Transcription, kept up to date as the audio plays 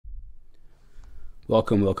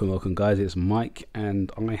Welcome guys, it's Mike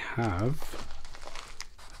and I have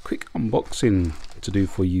a quick unboxing to do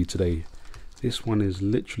for you today. This one is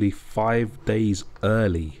literally 5 days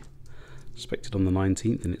early. Expected on the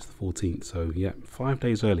 19th and it's the 14th, so yeah, 5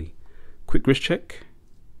 days early. Quick wrist check,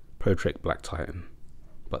 ProTrek Black Titan.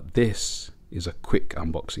 But this is a quick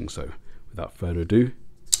unboxing, so without further ado,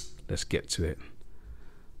 let's get to it.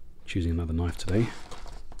 Choosing another knife today.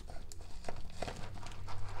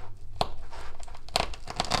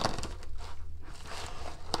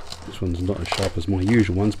 This one's not as sharp as my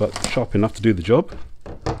usual ones, but sharp enough to do the job.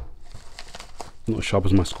 Not as sharp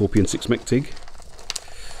as my Scorpion 6 Mech TIG.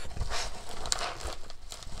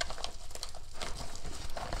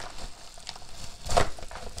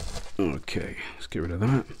 Okay, let's get rid of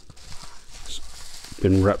that. It's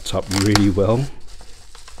been wrapped up really well.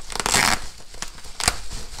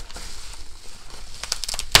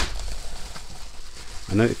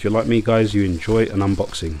 I know if you're like me guys, you enjoy an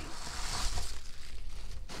unboxing.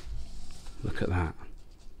 Look at that.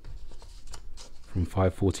 From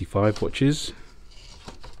 545 watches.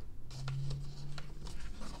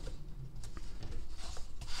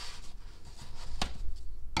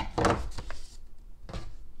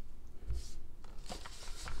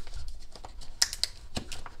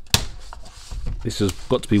 This has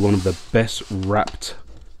got to be one of the best wrapped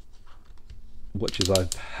watches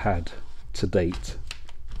I've had to date.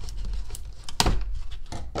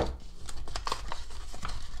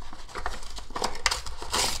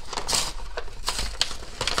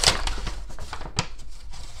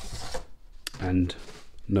 And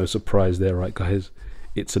no surprise there, right guys,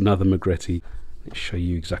 it's another Magrette. Let's show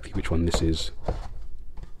you exactly which one this is.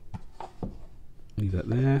 Leave that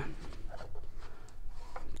there,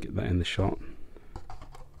 get that in the shot.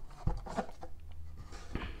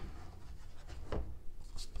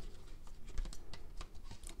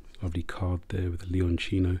 Lovely card there with the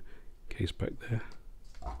Leoncino case back there.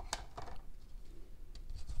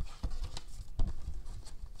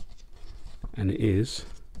 And it is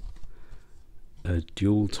a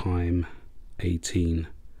dual time 18,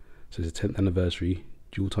 so it's a 10th anniversary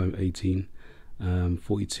dual time 18,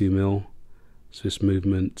 42mm Swiss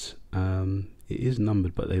movement. It is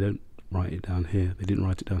numbered, but they don't write it down here. They didn't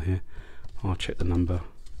write it down here. I'll check the number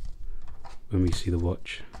when we see the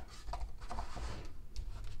watch.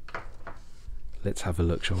 Let's have a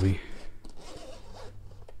look, shall we?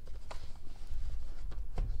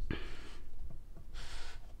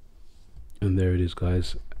 And there it is,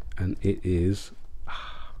 guys, and it is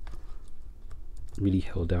really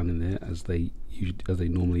held down in there as they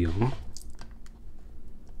normally are.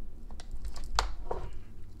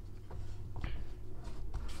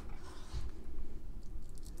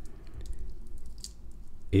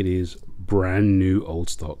 It is brand new old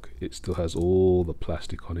stock. It still has all the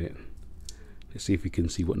plastic on it. Let's see if we can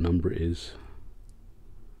see what number it is.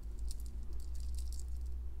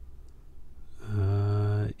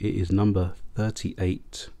 It is number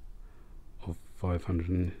 38 of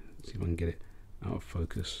 500. Let's see if I can get it out of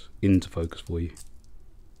focus, into focus for you.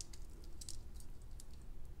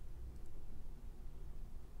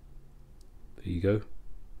 There you go,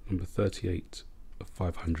 number 38 of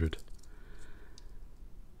 500.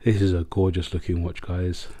 This is a gorgeous looking watch,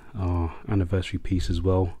 guys. Our anniversary piece as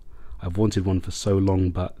well. I've wanted one for so long,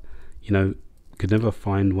 but you know, could never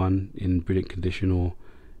find one in brilliant condition or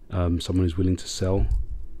someone who's willing to sell.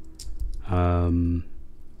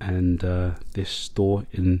 This store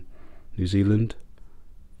in New Zealand,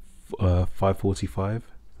 545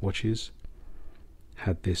 watches,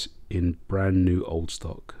 had this in brand new old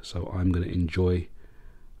stock, so I'm going to enjoy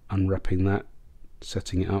unwrapping that,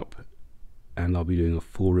 setting it up, and I'll be doing a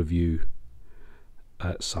full review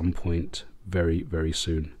at some point very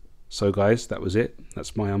soon. So guys, that was it.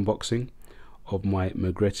 That's my unboxing of my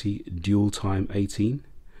Magrette Dual Time 18.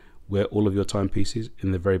 Wear all of your timepieces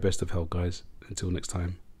in the very best of health, guys. Until next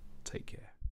time, take care.